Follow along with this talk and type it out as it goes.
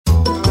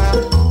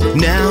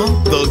Now,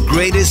 the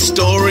greatest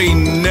story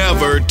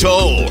never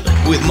told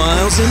with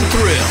Miles and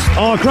Thrill.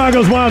 Oh, crowd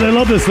goes wild. I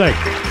love this thing.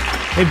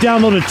 They've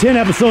downloaded 10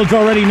 episodes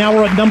already. Now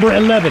we're at number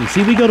 11.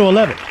 See, we go to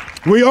 11.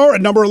 We are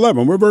at number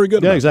 11. We're very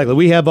good. Yeah, exactly.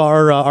 We have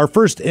our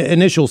first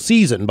initial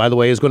season, by the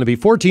way, is going to be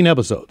 14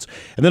 episodes.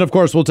 And then, of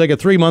course, we'll take a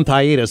 3-month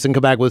hiatus and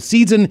come back with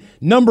season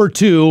number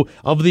 2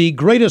 of the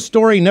greatest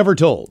story never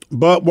told.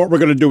 But what we're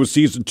going to do with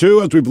season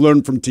 2, as we've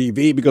learned from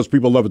TV, because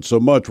people love it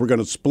so much, we're going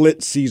to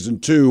split season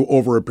 2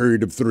 over a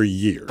period of 3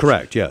 years.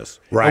 Correct,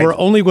 yes. Right. And we're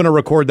only going to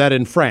record that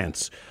in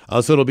France.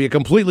 So it'll be a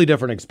completely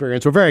different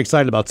experience. We're very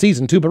excited about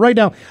season 2. But right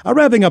now,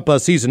 wrapping up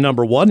season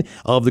number 1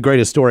 of the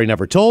greatest story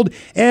never told.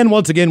 And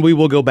once again, we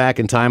will go back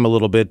in time a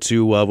little bit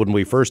to when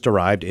we first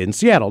arrived in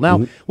Seattle.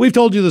 Now, we've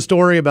told you the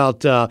story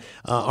about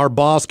our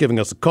boss giving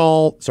us a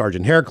call,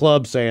 Sergeant Hair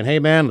Club, saying, hey,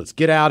 man, let's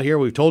get out here.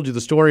 We've told you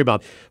the story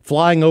about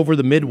flying over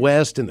the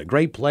Midwest and the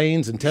Great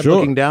Plains and Ted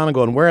looking down and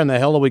going, where in the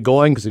hell are we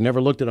going? Because he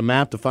never looked at a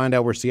map to find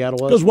out where Seattle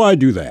was. Because why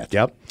do that?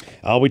 Yep.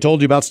 We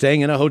told you about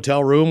staying in a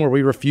hotel room where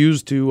we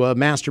refused to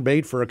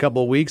masturbate for a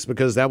couple of weeks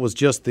because that was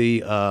just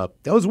that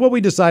was what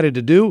we decided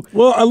to do.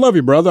 Well, I love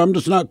you, brother. I'm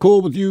just not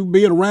cool with you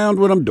being around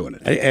when I'm doing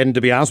it. And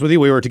to be honest with you,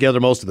 we were together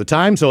most of the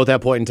time. So at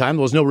that point in time,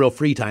 there was no real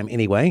free time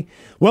anyway.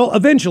 Well,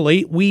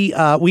 eventually, we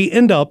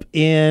end up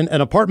in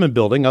an apartment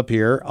building up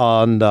here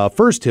on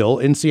First Hill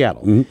in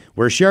Seattle.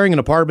 We're sharing an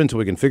apartment so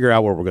we can figure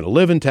out where we're going to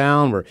live in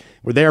town.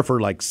 We're there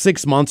for like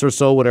 6 months or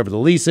so, whatever the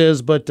lease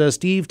is. But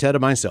Steve, Ted,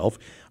 and myself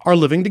are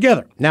living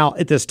together. Now,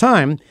 at this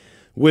time,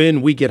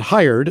 when we get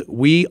hired,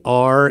 we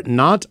are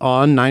not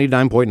on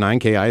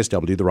 99.9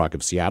 KISW, the Rock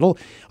of Seattle.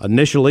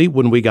 Initially,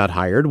 when we got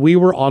hired, we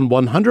were on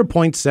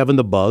 100.7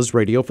 The Buzz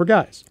Radio for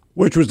Guys.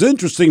 Which was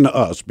interesting to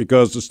us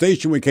because the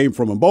station we came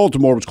from in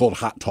Baltimore was called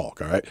Hot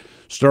Talk, all right?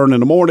 Stern in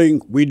the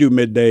morning, we do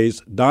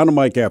middays, Don and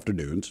Mike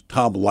afternoons.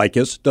 Tom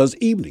Likas does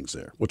evenings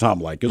there. Well, Tom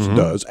Likas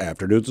does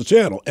afternoons in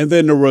Seattle. And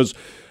then there was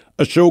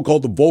a show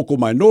called The Vocal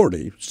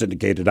Minority,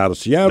 syndicated out of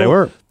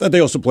Seattle. That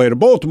they also played in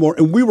Baltimore,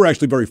 and we were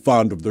actually very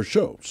fond of their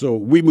show. So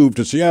we moved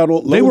to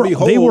Seattle. They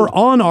were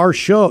on our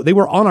show. They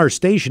were on our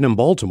station in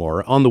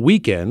Baltimore on the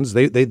weekends.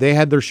 They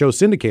had their show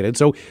syndicated.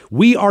 So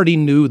we already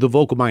knew The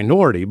Vocal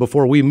Minority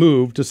before we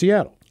moved to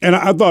Seattle. And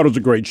I thought it was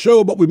a great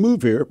show, but we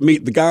moved here,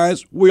 meet the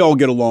guys. We all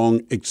get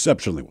along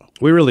exceptionally well.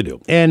 We really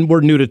do. And we're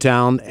new to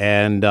town.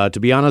 And to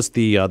be honest,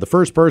 the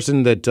first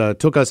person that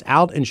took us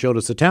out and showed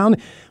us the town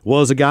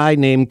was a guy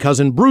named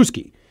Cousin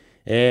Brewski.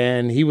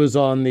 And he was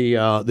on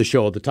the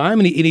show at the time.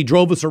 And he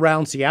drove us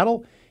around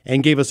Seattle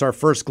and gave us our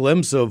first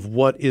glimpse of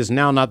what is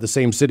now not the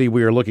same city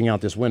we are looking out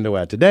this window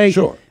at today.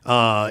 Sure.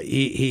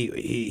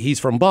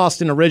 He's from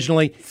Boston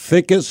originally.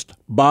 Thickest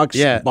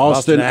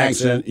Boston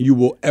accent you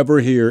will ever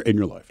hear in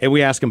your life. And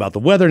we asked him about the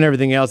weather and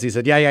everything else. He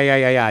said,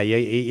 yeah.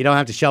 You don't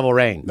have to shovel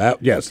rain.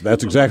 Yes,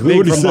 that's exactly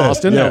what he said. From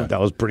Boston. Yeah. That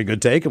was a pretty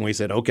good take. And we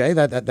said, okay,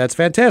 that's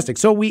fantastic.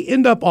 So we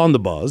end up on The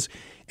Buzz.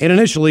 And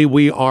initially,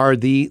 we are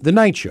the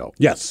night show.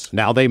 Yes.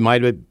 Now, they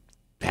might have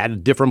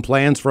had different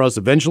plans for us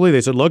eventually. They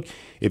said, look,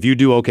 if you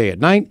do okay at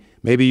night,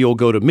 maybe you'll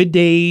go to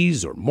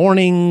middays or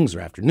mornings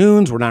or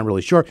afternoons. We're not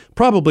really sure.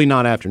 Probably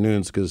not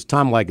afternoons because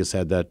Tom Likas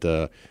had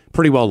that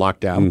pretty well locked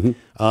down.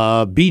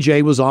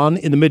 BJ was on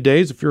in the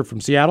middays if you're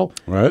from Seattle.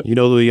 Right. You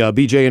know the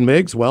BJ and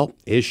Miggs? Well,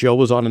 his show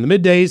was on in the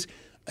middays,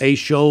 a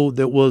show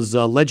that was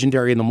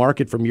legendary in the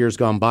market from years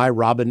gone by,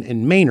 Robin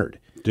and Maynard.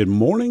 Did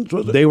mornings,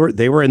 was it? They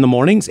were in the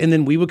mornings, and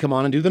then we would come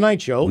on and do the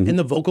night show in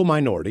The Vocal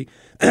Minority.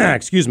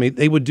 Excuse me.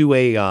 They would do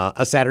a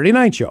Saturday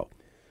night show.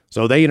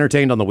 So they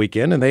entertained on the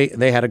weekend, and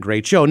they had a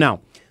great show.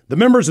 Now, the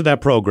members of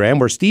that program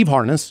were Steve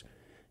Harness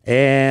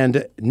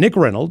and Nick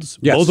Reynolds,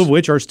 both of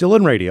which are still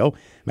in radio.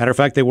 Matter of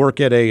fact, they work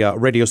at a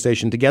radio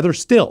station together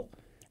still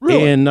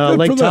in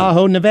Lake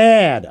Tahoe,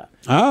 Nevada.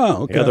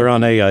 Oh, okay. Yeah, they're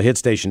on a hit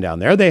station down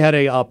there. They had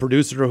a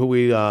producer who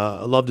we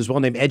loved as well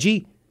named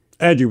Edgy.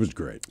 Edgy was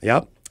great.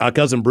 Yep.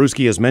 Cousin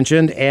Brewski, as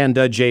mentioned,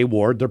 and Jay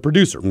Ward, the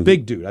producer.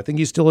 Big dude. I think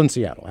he's still in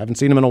Seattle. I haven't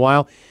seen him in a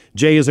while.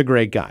 Jay is a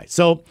great guy.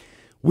 So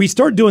we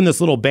start doing this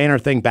little banner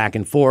thing back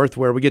and forth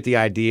where we get the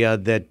idea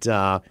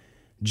that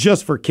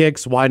just for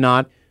kicks, why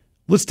not?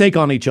 Let's take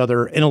on each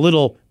other in a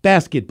little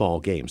basketball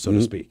game, so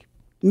to speak.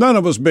 None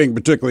of us being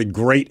particularly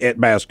great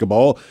at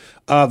basketball.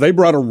 They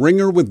brought a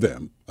ringer with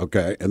them,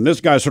 okay? And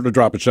this guy sort of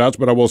dropping shots,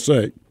 but I will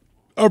say,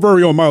 our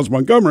very own Miles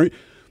Montgomery,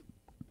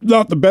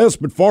 not the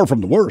best, but far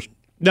from the worst.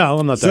 No,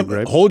 I'm not that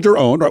great. Hold your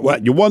own. Right, well,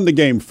 you won the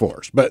game for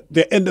us. But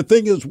the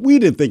thing is, we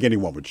didn't think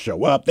anyone would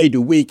show up. They do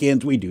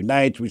weekends. We do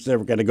nights. We said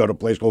we're going to go to a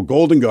place called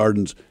Golden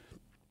Gardens,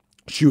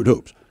 shoot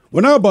hoops.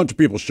 Well, now a bunch of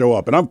people show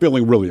up, and I'm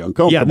feeling really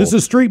uncomfortable. Yeah, this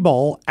is street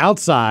ball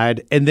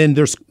outside, and then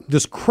there's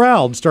this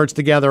crowd starts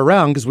to gather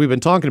around because we've been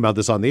talking about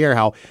this on the air,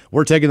 how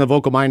we're taking the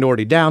Vocal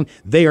Minority down.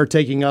 They are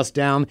taking us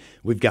down.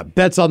 We've got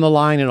bets on the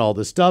line and all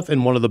this stuff.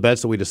 And one of the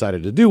bets that we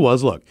decided to do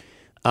was, look,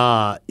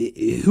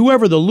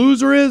 whoever the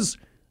loser is,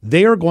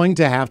 they are going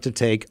to have to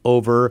take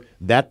over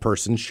that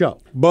person's show.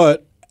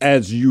 But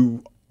as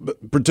you,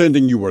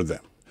 pretending you were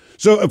them.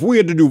 So if we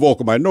had to do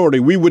Vocal Minority,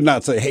 we would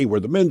not say, hey, we're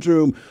the men's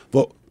room.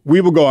 But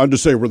we will go on to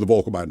say we're the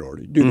vocal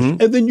minority. And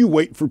then you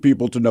wait for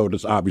people to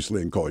notice,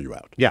 obviously, and call you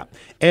out. Yeah.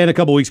 And a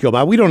couple weeks go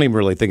by. We don't even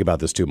really think about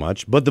this too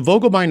much. But the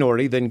vocal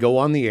minority then go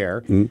on the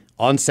air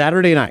on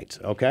Saturday night,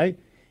 okay?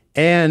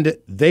 And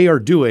they are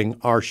doing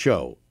our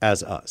show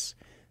as us.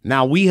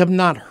 Now, we have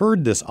not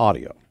heard this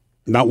audio.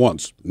 Not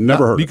once.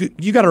 Never heard it.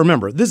 You got to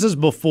remember, this is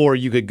before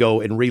you could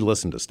go and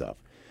re-listen to stuff.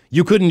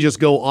 You couldn't just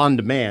go on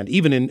demand,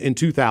 even in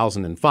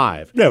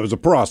 2005. Yeah, it was a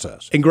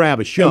process. And grab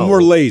a show. And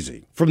we're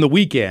lazy. From the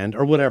weekend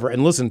or whatever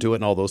and listen to it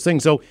and all those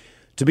things. So,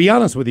 to be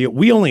honest with you,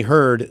 we only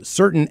heard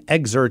certain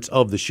excerpts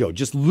of the show,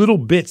 just little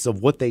bits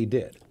of what they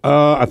did.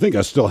 I think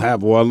I still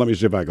have one. Let me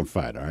see if I can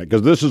find it, all right?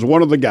 Because this is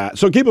one of the guys.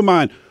 So keep in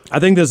mind. I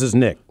think this is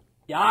Nick.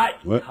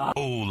 What?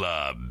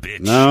 Hola, bitch.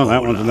 No,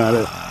 that one's not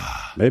it.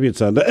 Maybe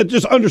it's on.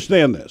 Just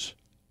understand this.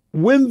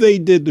 When they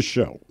did the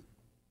show,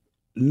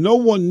 no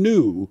one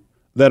knew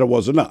that it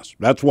wasn't us.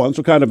 That's one,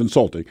 so kind of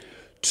insulting.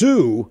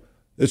 Two,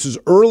 this is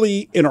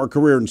early in our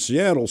career in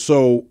Seattle,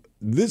 so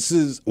this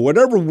is,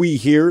 whatever we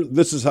hear,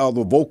 this is how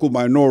the vocal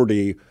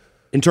minority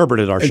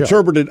interpreted our show.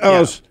 Interpreted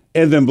us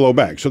and then blow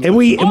back. So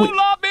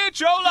Hola,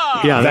 bitch,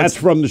 hola. Yeah, that's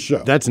from the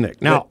show. That's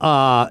Nick. Now,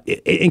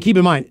 and keep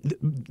in mind,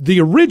 the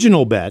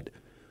original bet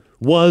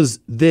was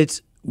that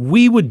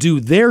we would do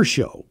their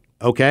show,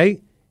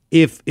 okay,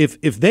 if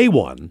they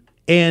won,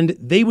 and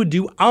they would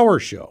do our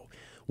show.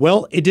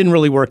 Well, it didn't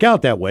really work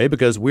out that way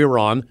because we were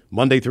on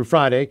Monday through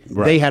Friday.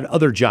 Right. They had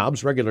other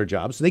jobs, regular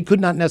jobs. So they could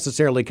not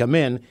necessarily come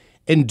in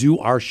and do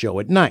our show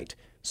at night.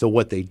 So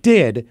what they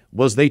did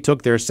was they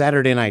took their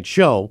Saturday night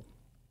show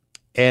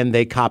and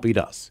they copied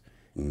us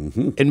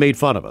and made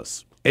fun of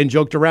us and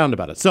joked around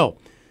about it. So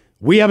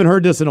we haven't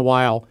heard this in a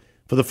while.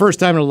 For the first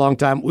time in a long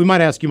time, we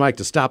might ask you, Mike,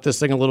 to stop this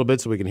thing a little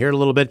bit so we can hear it a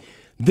little bit.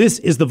 This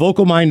is the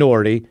vocal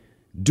minority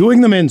doing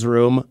the men's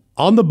room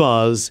on the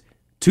Buzz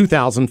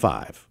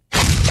 2005.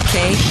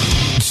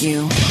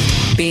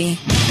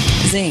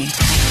 KQBZ,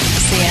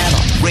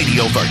 Seattle.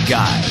 Radio for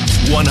Guys,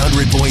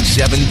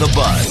 100.7 The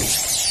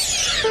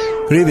Buzz.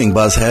 Good evening,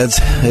 Buzzheads.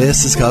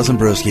 This is Cousin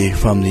Brewski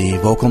from the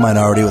Vocal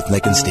Minority with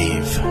Nick and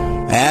Steve.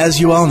 As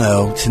you all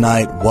know,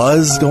 tonight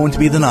was going to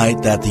be the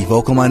night that the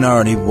Vocal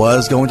Minority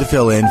was going to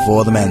fill in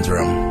for the men's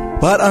room.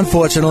 But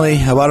unfortunately,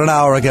 about an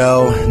hour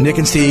ago, Nick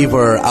and Steve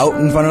were out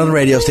in front of the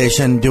radio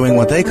station doing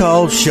what they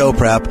call show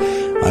prep.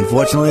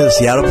 Unfortunately, the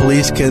Seattle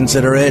police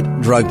consider it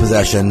drug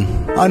possession.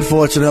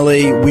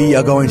 Unfortunately, we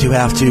are going to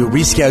have to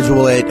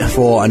reschedule it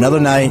for another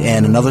night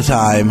and another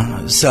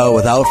time. So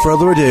without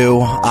further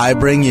ado, I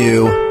bring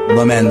you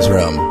the men's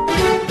room.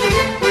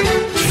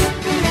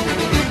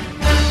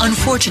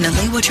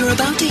 Unfortunately, what you're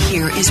about to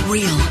hear is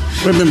real.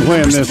 We've been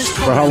playing this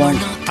for how long?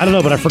 I don't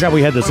know, but I forgot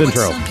we had this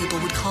intro. Some people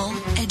would call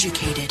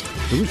educated.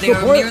 Do we still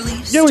play?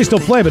 Yeah, we still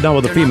play, but not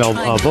with a female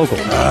vocal.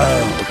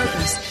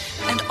 Purpose,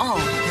 and all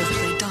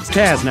perfectly docile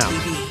Taz now.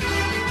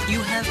 TV.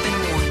 You have been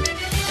warned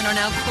and are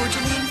now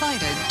cordially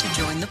invited to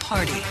join the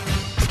party.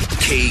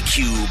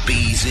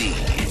 KQBZ,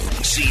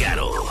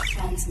 Seattle.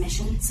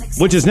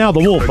 Which is now the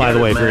Wolf, by the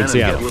way, if you're in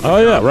Seattle. Oh,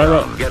 yeah,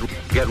 right.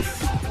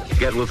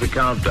 Get with the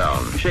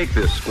countdown. Shake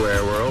this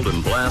square world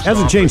and blast.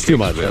 Hasn't off changed the too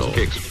much, Kicksville has it?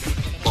 Kicks.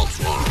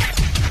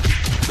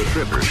 The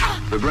trippers,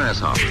 the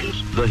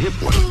grasshoppers, the hip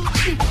ones,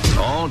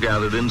 all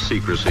gathered in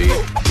secrecy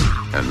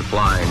and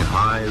flying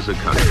high as a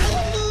kite.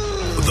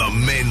 The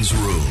Men's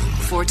Room.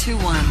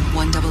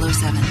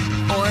 421-1007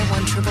 or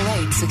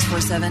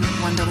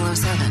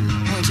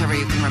 1-888-647-1007, whichever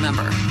you can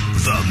remember.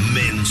 The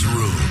Men's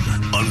Room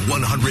on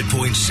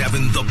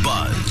 100.7 The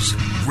Buzz.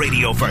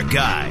 Radio for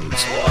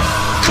Guys.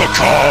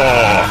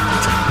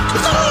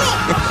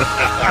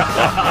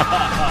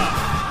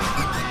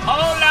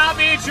 Hola,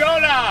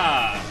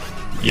 bichola!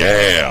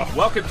 Yeah.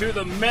 Welcome to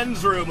the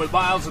men's room with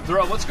Miles and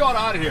Thrill. What's going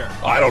on here?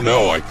 I don't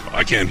know.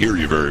 I can't hear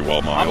you very well,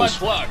 I'm Miles.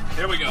 unplugged.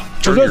 Here we go.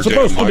 Turn Is that your damn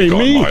supposed to mic be on,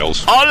 me?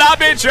 Miles. Hola,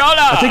 bichola!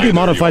 I think they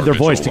modified their you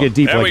are, voice to get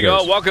deep There like we go.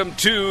 yours. Welcome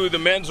to the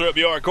men's room.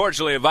 You are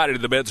cordially invited to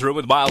the men's room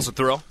with Miles and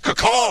Thrill.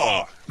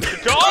 Caw-caw!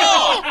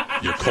 Go!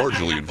 You're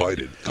cordially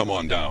invited. Come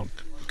on down.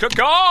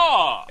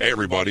 Caw-caw! Hey,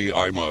 everybody.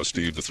 I'm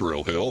Steve the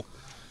Thrill Hill.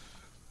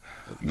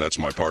 That's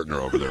my partner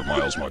over there,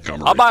 Miles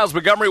Montgomery. I'm Miles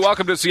Montgomery.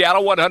 Welcome to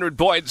Seattle,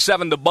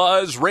 100.7 The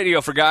Buzz.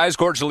 Radio for Guys,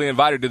 cordially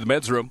invited to the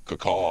men's room.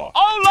 Caw-caw.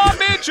 Hola,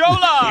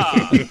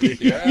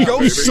 bichola! Yeah, Yo,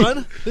 baby.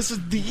 son, this is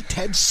the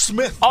Ted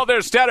Smith. Oh,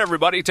 there's Ted,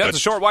 everybody. Ted's a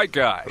short white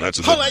guy. That's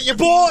Holla at your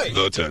boy.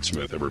 The Ted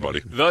Smith, everybody.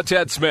 The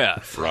Ted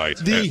Smith. Right.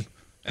 The-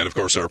 And of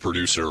course, our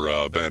producer,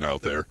 Ben,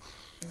 out there.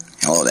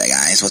 Hello there,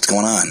 guys. What's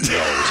going on? No,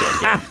 what's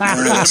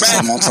up,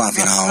 Same old stuff,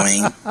 you know what I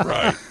mean? Ben?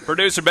 Right.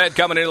 Producer Ben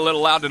coming in a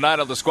little loud tonight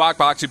on the Squawk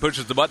Box. He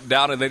pushes the button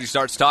down and then he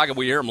starts talking.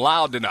 We hear him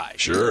loud tonight.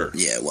 Sure.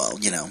 Yeah, well,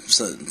 you know,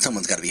 so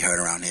someone's got to be heard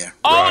around here.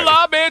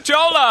 Hola,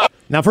 bichola!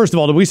 Now, first of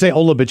all, did we say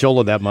Ola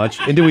Bichola that much?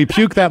 And did we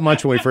puke that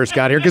much when we first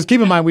got here? Because keep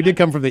in mind, we did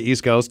come from the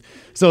East Coast,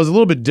 so it was a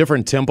little bit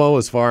different tempo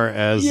as far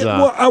as Yeah,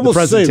 well, I the will say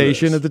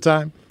presentation this. at the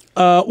time.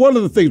 One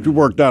of the things we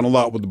worked on a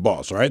lot with the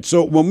boss, all right?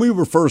 So when we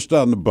were first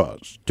on the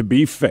Buzz, to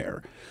be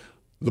fair,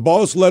 the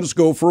boss let us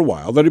go for a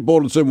while. Then he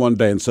pulled us in one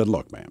day and said,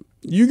 look, man,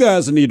 you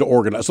guys need to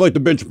organize. Like the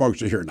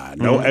benchmarks are here now.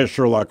 No, as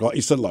Sherlock Holmes.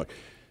 He said, look,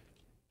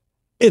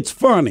 It's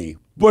funny,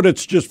 but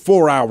it's just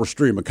 4-hour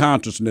stream of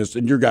consciousness,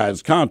 and your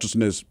guys'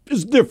 consciousness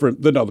is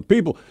different than other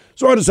people.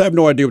 So I just have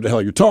no idea what the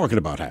hell you're talking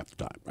about half the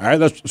time. All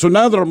right. So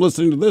now that I'm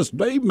listening to this,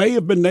 they may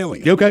have been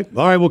nailing it. Okay.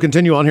 All right. We'll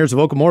continue on. Here's the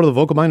vocal more to the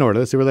vocal minority.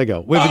 Let's see where they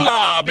go.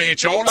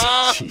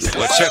 Bichola.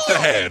 Let's hit the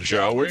head,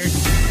 shall we?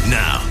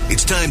 Now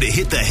it's time to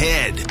hit the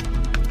head.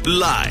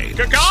 Live.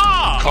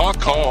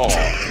 Caw-caw.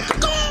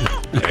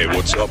 Hey,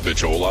 what's up,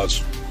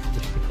 Bicholas?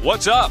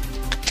 What's up?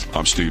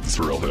 I'm Steve the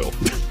Thrill Hill.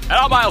 And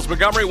I'm Miles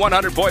Montgomery,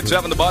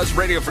 100.7 The Buzz,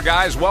 Radio for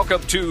Guys.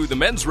 Welcome to the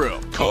men's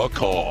room.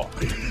 Caw-caw.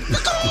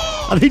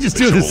 They just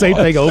do the same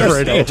thing over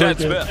and over. Ted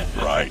Smith.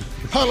 Right.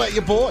 Holla at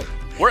your boy.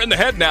 We're in the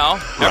head now.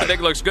 Right.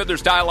 Everything looks good.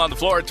 There's tile on the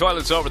floor.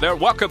 Toilet's over there.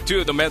 Welcome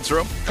to the men's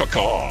room.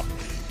 Caw-caw.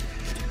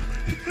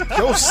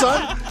 Yo,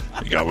 son.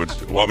 You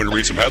want me to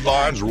read some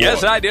headlines? Or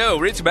Yes, what? I do.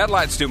 Read some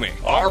headlines to me.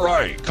 All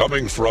right.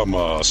 Coming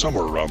from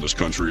somewhere around this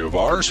country of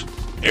ours,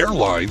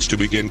 airlines to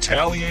begin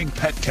tallying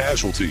pet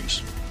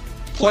casualties.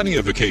 Plenty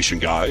of vacation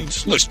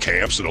guides list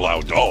camps that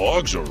allow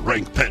dogs or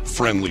rank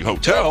pet-friendly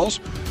hotels.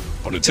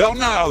 But until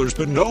now, there's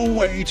been no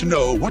way to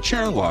know which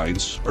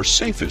airlines are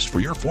safest for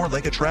your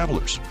four-legged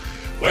travelers.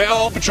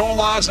 Well,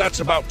 Pacholas,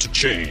 that's about to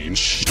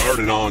change.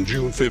 Starting on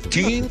June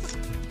 15th,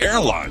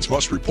 airlines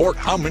must report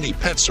how many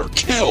pets are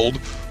killed,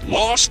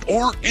 lost,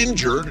 or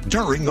injured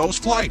during those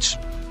flights.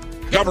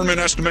 Government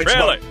estimates...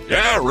 Really?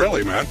 Yeah,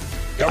 really, man.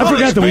 I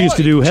forgot that we used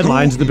to do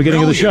headlines at the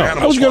beginning of the show.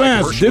 I was going to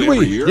ask, did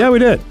we? Yeah, we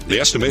did.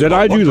 They estimate Did about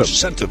I do them?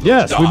 1% of those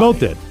Yes, we die. both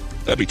did.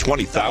 That'd be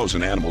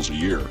 20,000 animals a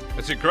year.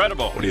 It's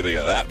incredible. What do you think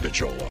of that,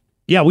 Bichola?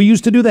 Yeah, we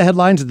used to do the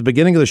headlines at the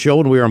beginning of the show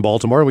when we were in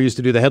Baltimore. We used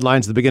to do the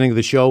headlines at the beginning of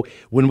the show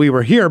when we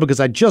were here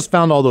because I just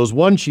found all those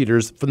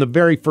one-sheeters from the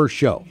very first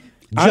show,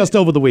 just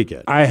over the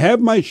weekend. I have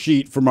my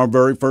sheet from our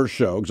very first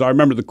show because I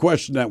remember the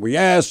question that we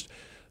asked.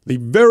 The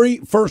very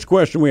first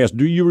question we asked,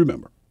 do you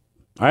remember?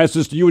 I asked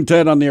this to you and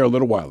Ted on the air a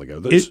little while ago.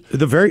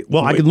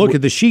 I can look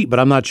at the sheet, but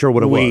I'm not sure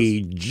what it was.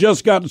 We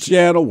just got to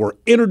Seattle. We're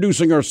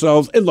introducing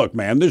ourselves. And look,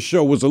 man, this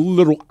show was a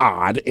little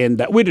odd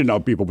and we didn't know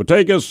if people would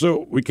take us.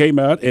 So we came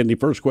out, and the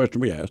first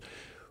question we asked,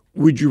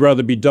 would you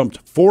rather be dumped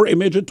for a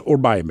midget or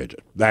by a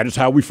midget? That is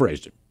how we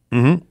phrased it.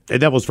 Mm-hmm.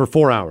 And that was for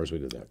 4 hours we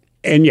did that.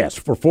 And yes,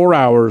 for 4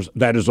 hours,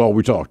 that is all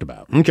we talked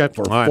about. Okay.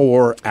 For All right.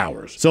 4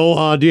 hours.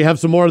 So do you have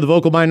some more of the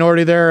vocal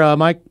minority there,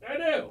 Mike? I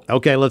do.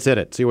 Okay, let's hit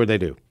it. See what they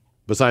do.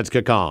 Besides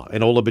Caca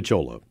and Ola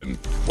Bichola.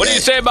 What do you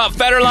say about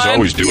Federline? He's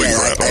always doing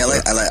crap.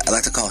 I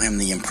like to call him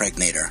the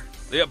impregnator.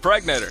 The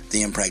impregnator.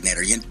 The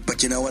impregnator.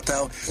 But you know what,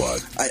 though?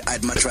 What?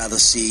 I'd much rather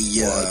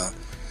see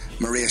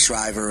Maria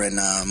Shriver and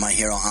my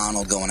hero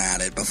Arnold going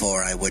at it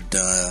before I would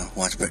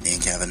watch Brittany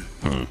and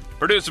Kevin.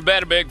 Producer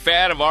Ben, a big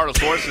fan of Arnold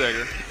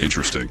Schwarzenegger.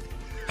 Interesting.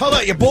 Holla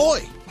at your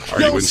boy.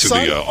 Are Yo, you into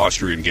son. the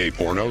Austrian gay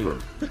pornos?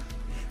 Or?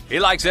 He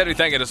likes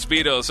anything in a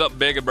Speedo, something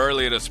big and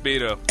burly in a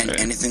Speedo. And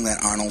anything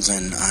that Arnold's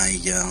in,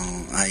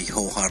 I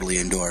wholeheartedly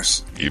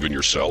endorse. Even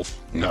yourself?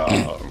 No.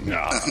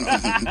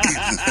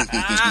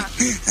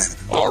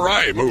 All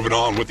right, moving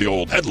on with the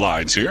old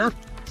headlines here.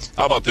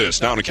 How about this?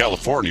 Down in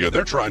California,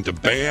 they're trying to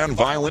ban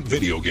violent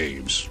video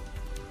games.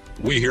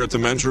 We here at the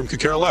men's room could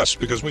care less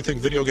because we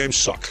think video games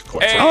suck.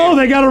 Quite Hey, frankly. Oh,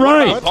 they got it what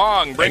right. about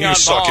Pong? Bring And you on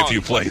suck Pong. if you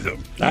play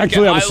them.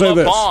 Actually, I would say love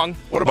this. Pong.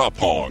 What about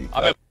Pong?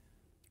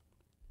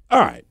 All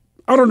right.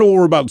 I don't know what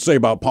we're about to say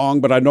about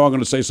Pong, but I know I'm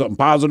going to say something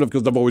positive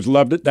because I've always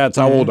loved it. That's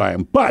how old I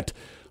am. But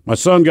my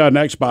son got an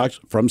Xbox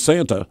from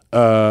Santa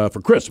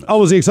for Christmas. Oh,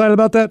 was he excited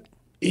about that?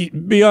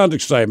 Beyond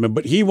excitement,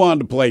 but he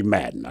wanted to play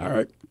Madden, all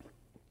right?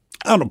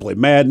 I don't play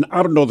Madden.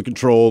 I don't know the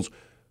controls.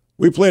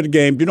 We played a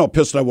game. Do you know how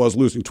pissed I was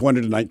losing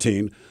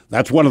 20-19?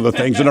 That's one of the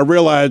things. And I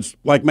realized,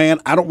 like, man,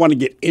 I don't want to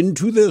get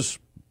into this.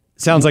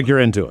 Sounds like you're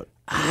into it.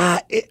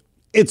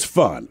 It's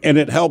fun, and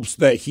it helps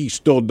that he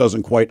still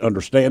doesn't quite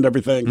understand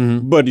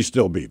everything, but he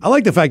still beat me. I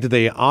like the fact that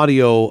they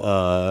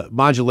audio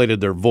modulated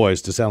their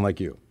voice to sound like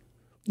you.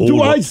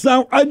 Do I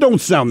sound? I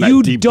don't sound that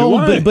You deep.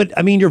 don't, do I? but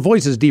I mean, your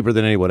voice is deeper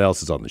than anyone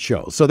else's on the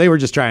show. So they were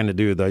just trying to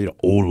do the,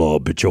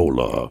 Ola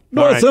Bichola.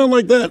 Do All I right. sound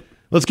like that?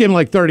 Let's give him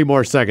like 30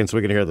 more seconds so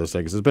we can hear this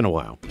thing because it's been a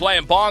while.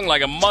 Playing Pong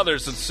like a mother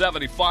since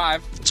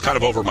 75. It's kind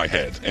of over my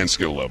head and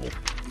skill level.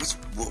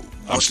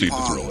 I'm Steve the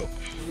Thrill Hill.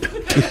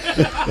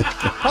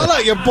 Holla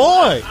at your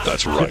boy.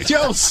 That's right.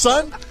 Yo,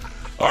 son.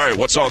 All right,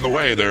 what's on the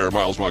way there,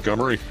 Miles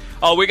Montgomery?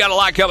 Oh, we got a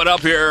lot coming up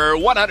here.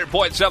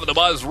 100.7 The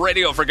Buzz,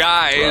 Radio for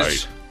Guys.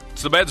 Right.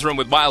 It's the men's room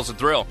with Miles and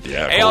Thrill.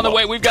 Yeah, hey, hold on the on.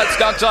 way, we've got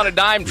stunts on a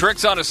dime,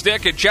 tricks on a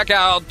stick, and check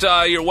out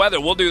your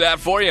weather. We'll do that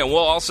for you, and we'll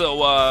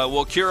also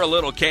we'll cure a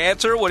little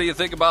cancer. What do you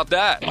think about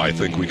that? I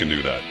think we can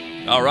do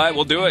that. All right,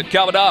 we'll do it.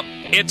 Coming up,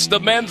 it's the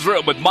men's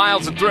room with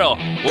Miles and Thrill.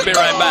 We'll be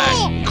right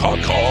back.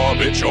 Caw-caw,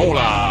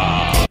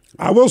 Bichola.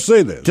 I will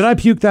say this. Did I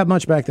puke that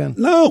much back then?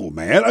 No,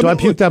 man. Do I mean,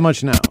 puke that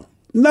much now?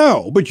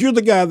 No, but you're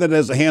the guy that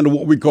has a hand of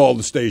what we call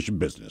the station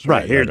business.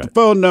 Right, Here's right. the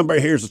phone number.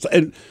 Here's the,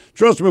 and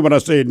trust me when I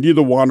say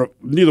neither one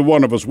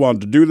of us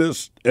wanted to do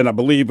this, and I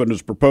believe when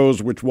it's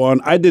proposed which one.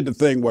 I did the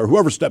thing where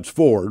whoever steps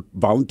forward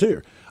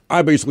volunteer.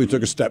 I basically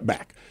took a step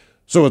back,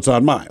 so it's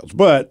on Miles.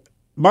 But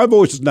my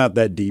voice is not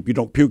that deep. You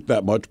don't puke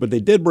that much. But they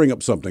did bring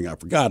up something I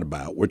forgot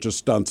about, which is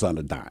stunts on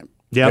a dime.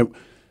 Yeah.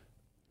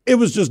 It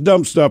was just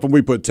dumb stuff, and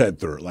we put Ted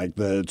through it, like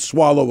the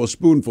swallow a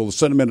spoonful of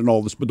cinnamon and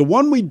all this. But the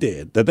one we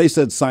did that they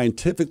said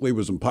scientifically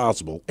was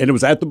impossible, and it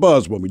was at the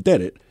Buzz when we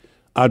did it,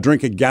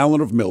 drink a gallon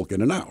of milk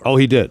in an hour. Oh,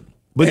 he did.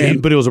 But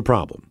it was a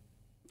problem.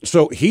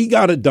 So he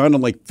got it done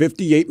in like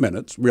 58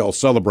 minutes. We all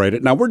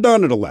celebrated. Now, we're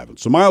done at 11.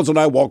 So Miles and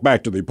I walk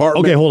back to the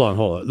apartment. Okay, hold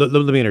on. Let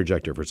me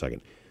interject here for a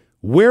second.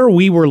 Where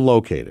we were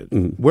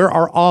located, where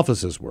our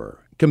offices were,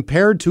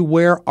 compared to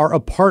where our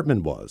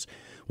apartment was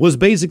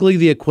basically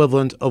the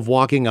equivalent of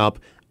walking up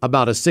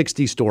about a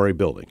 60-story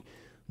building.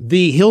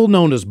 The hill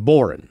known as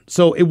Boren.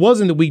 So it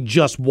wasn't that we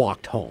just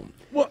walked home.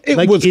 Well,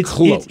 it was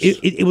close.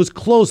 It was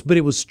close, but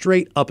it was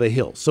straight up a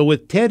hill. So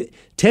with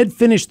Ted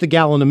finished the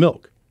gallon of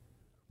milk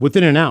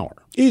within an hour.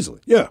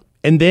 Easily, yeah.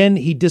 And then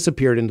he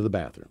disappeared into the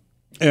bathroom.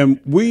 And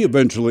we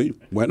eventually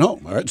went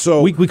home. All right,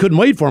 so we couldn't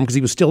wait for him because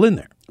he was still in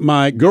there.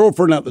 My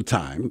girlfriend at the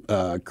time,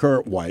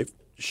 current wife,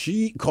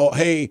 she called,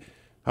 hey,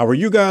 how are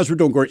you guys? We're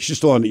doing great. She's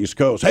still on the East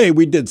Coast. Hey,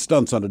 we did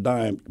stunts on a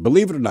dime.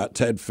 Believe it or not,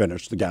 Ted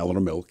finished the gallon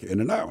of milk in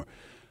an hour.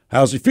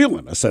 How's he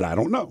feeling? I said, I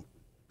don't know.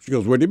 She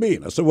goes, what do you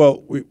mean? I said,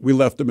 well, we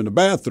left him in the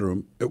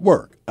bathroom at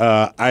work.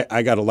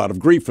 I got a lot of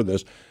grief for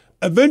this.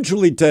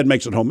 Eventually, Ted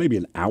makes it home maybe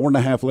an hour and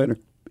a half later.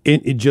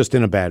 Just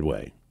in a bad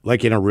way,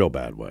 like in a real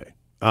bad way.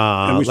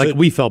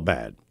 We felt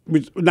bad.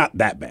 Not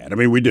that bad. I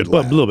mean, we did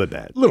laugh. A little bit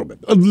bad. A little bit.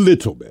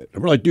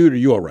 And we're like, dude, are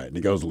you all right? And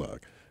he goes,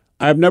 look,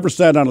 I've never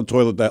sat on a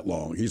toilet that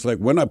long. He's like,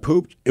 when I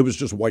pooped, it was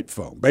just white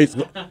foam.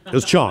 Basically, it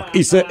was chalk.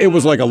 He said it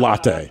was like a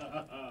latte.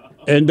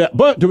 And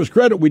but to his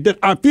credit, we did.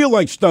 I feel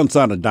like stunts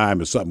on a dime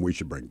is something we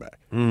should bring back.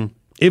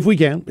 If we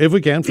can, for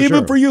Even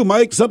sure. for you,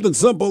 Mike, something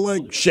simple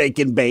like shake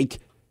and bake.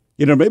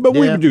 You know, maybe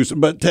we would do some.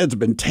 But Ted's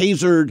been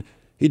tasered.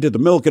 He did the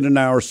milk in an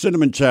hour,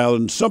 cinnamon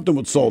challenge, something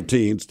with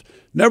saltines.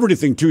 Never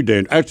anything too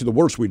dangerous. Actually, the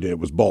worst we did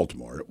was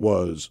Baltimore.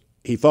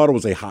 He thought it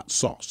was a hot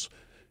sauce.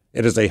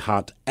 It is a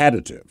hot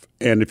additive.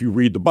 And if you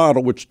read the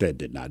bottle, which Ted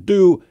did not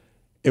do,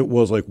 it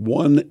was like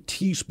 1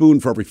 teaspoon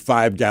for every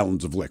 5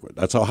 gallons of liquid.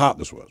 That's how hot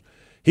this was.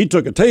 He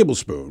took a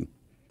tablespoon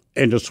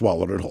and just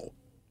swallowed it whole.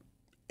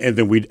 And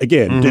then we,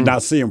 again, did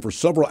not see him for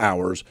several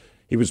hours.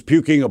 He was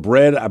puking up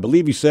red, I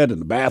believe he said, in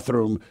the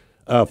bathroom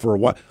for a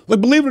while.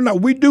 Like, believe it or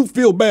not, we do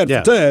feel bad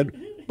for Ted,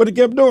 but he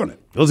kept doing it.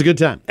 It was a good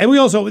time. And we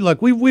also,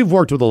 we've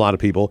worked with a lot of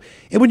people.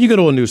 And when you go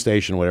to a new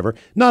station or whatever,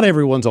 not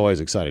everyone's always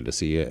excited to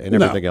see you and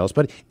everything else.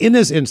 But in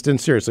this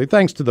instance, seriously,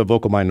 thanks to the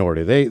Vocal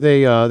Minority.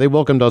 They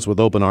welcomed us with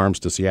open arms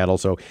to Seattle.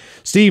 So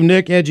Steve,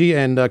 Nick, Edgy,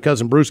 and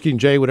Cousin Brewski and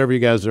Jay, whatever you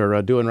guys are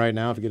doing right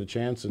now, if you get a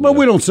chance. And, well,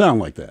 we don't sound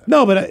like that.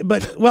 No,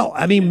 but well,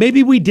 I mean,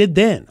 maybe we did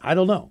then. I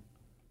don't know.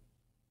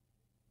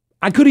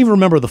 I couldn't even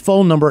remember the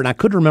phone number, and I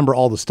couldn't remember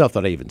all the stuff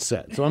that I even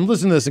said. So I'm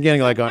listening to this again,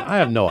 like, I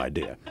have no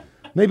idea.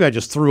 Maybe I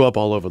just threw up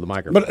all over the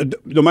microphone.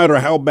 But no matter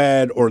how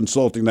bad or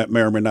insulting that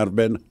may or may not have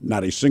been,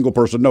 not a single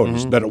person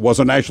noticed that it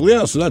wasn't actually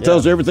us. So that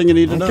tells you everything you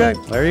need to know. Okay,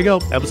 there you go.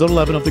 Episode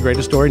 11 of The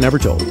Greatest Story Never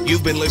Told.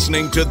 You've been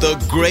listening to The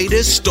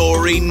Greatest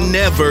Story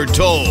Never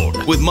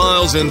Told with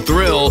Miles and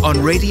Thrill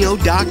on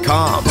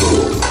radio.com.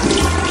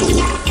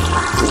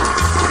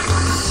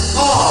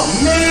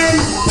 Oh, man!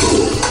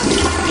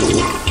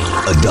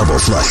 A Double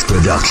Flush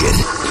production.